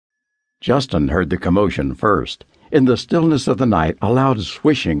Justin heard the commotion first. In the stillness of the night, a loud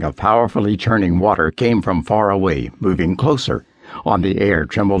swishing of powerfully churning water came from far away, moving closer. On the air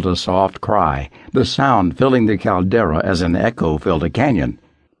trembled a soft cry, the sound filling the caldera as an echo filled a canyon.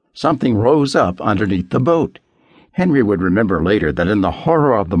 Something rose up underneath the boat. Henry would remember later that in the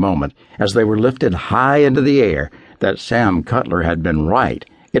horror of the moment, as they were lifted high into the air, that Sam Cutler had been right.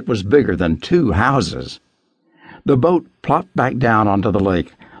 It was bigger than 2 houses. The boat plopped back down onto the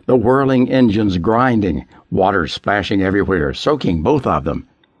lake, the whirling engines grinding, water splashing everywhere, soaking both of them.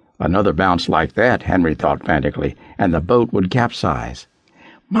 Another bounce like that, Henry thought frantically, and the boat would capsize.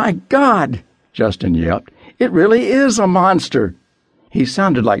 "My God!" Justin yelped. "It really is a monster!" He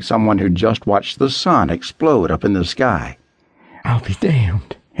sounded like someone who'd just watched the sun explode up in the sky. "I'll be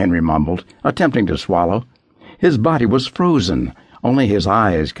damned," Henry mumbled, attempting to swallow. His body was frozen. Only his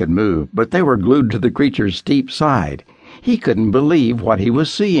eyes could move, but they were glued to the creature's steep side. He couldn't believe what he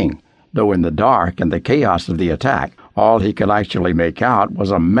was seeing, though in the dark and the chaos of the attack, all he could actually make out was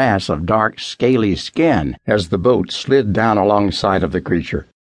a mass of dark, scaly skin as the boat slid down alongside of the creature.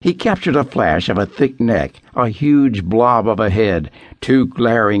 He captured a flash of a thick neck, a huge blob of a head, 2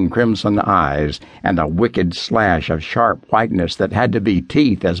 glaring crimson eyes, and a wicked slash of sharp whiteness that had to be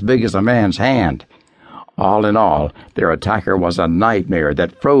teeth as big as a man's hand. All in all, their attacker was a nightmare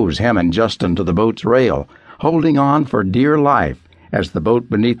that froze him and Justin to the boat's rail, holding on for dear life as the boat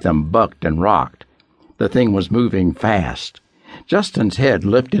beneath them bucked and rocked. The thing was moving fast. Justin's head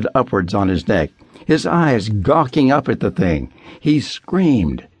lifted upwards on his neck, his eyes gawking up at the thing. He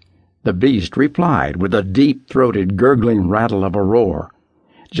screamed. The beast replied with a deep-throated, gurgling rattle of a roar.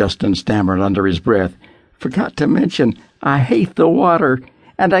 Justin stammered under his breath, "Forgot to mention, I hate the water,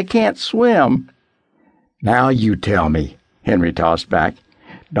 and I can't swim." "Now you tell me," Henry tossed back.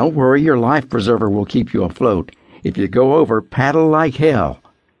 "Don't worry, your life preserver will keep you afloat. If you go over, paddle like hell."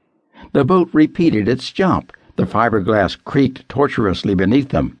 The boat repeated its jump. The fiberglass creaked tortuously beneath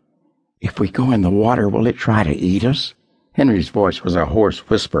them. "If we go in the water, will it try to eat us?" Henry's voice was a hoarse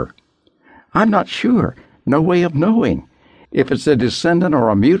whisper. "I'm not sure. No way of knowing. If it's a descendant or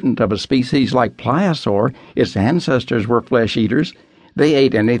a mutant of a species like Pliosaur, its ancestors were flesh-eaters. They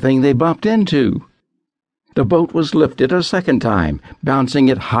ate anything they bumped into." The boat was lifted a second time, bouncing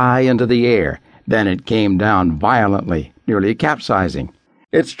it high into the air. Then it came down violently, nearly capsizing.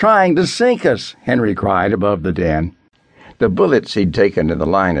 "It's trying to sink us," Henry cried above the din. The bullets he'd taken in the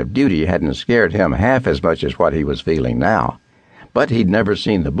line of duty hadn't scared him half as much as what he was feeling now. But he'd never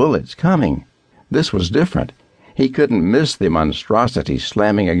seen the bullets coming. This was different. He couldn't miss the monstrosity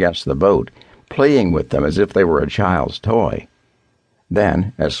slamming against the boat, playing with them as if they were a child's toy.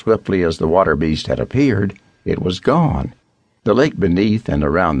 Then, as swiftly as the water beast had appeared, it was gone. The lake beneath and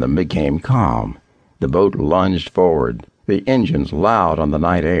around them became calm. The boat lunged forward, the engines loud on the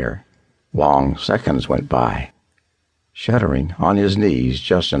night air. Long seconds went by. Shuddering, on his knees,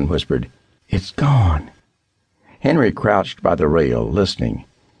 Justin whispered, "It's gone." Henry crouched by the rail, listening.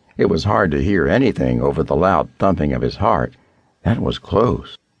 It was hard to hear anything over the loud thumping of his heart. That was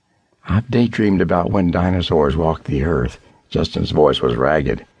close. "I've daydreamed about when dinosaurs walked the earth." Justin's voice was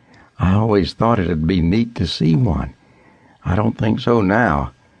ragged. "I always thought it'd be neat to see one. I don't think so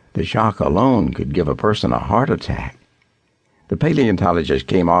now. The shock alone could give a person a heart attack." The paleontologist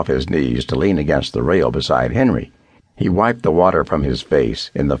came off his knees to lean against the rail beside Henry. He wiped the water from his face.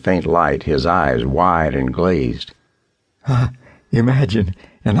 In the faint light, his eyes wide and glazed. Imagine,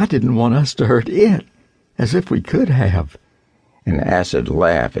 and I didn't want us to hurt it, as if we could have." An acid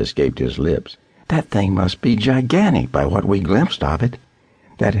laugh escaped his lips. "That thing must be gigantic by what we glimpsed of it.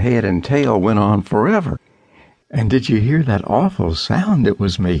 That head and tail went on forever." "And did you hear that awful sound it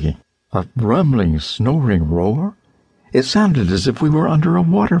was making? A rumbling, snoring roar? It sounded as if we were under a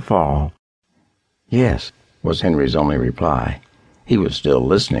waterfall." "Yes," was Henry's only reply. He was still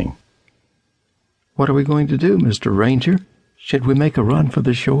listening. "What are we going to do, Mr. Ranger? Should we make a run for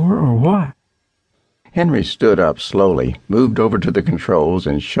the shore, or what?" Henry stood up slowly, moved over to the controls,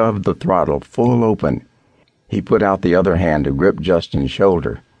 and shoved the throttle full open. He put out the other hand to grip Justin's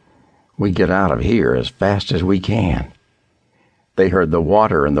shoulder. "We get out of here as fast as we can." They heard the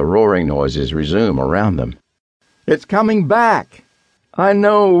water and the roaring noises resume around them. "It's coming back!" "I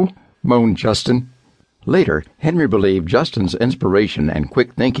know," moaned Justin. Later, Henry believed Justin's inspiration and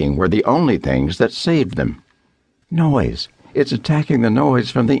quick thinking were the only things that saved them. "Noise. It's attacking the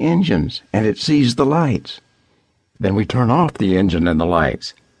noise from the engines, and it sees the lights." "Then we turn off the engine and the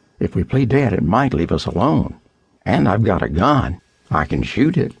lights. If we play dead, it might leave us alone. And I've got a gun. I can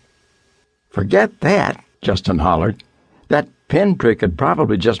shoot it." "Forget that," Justin hollered. "That pinprick would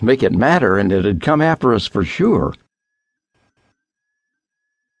probably just make it matter, and it'd come after us for sure.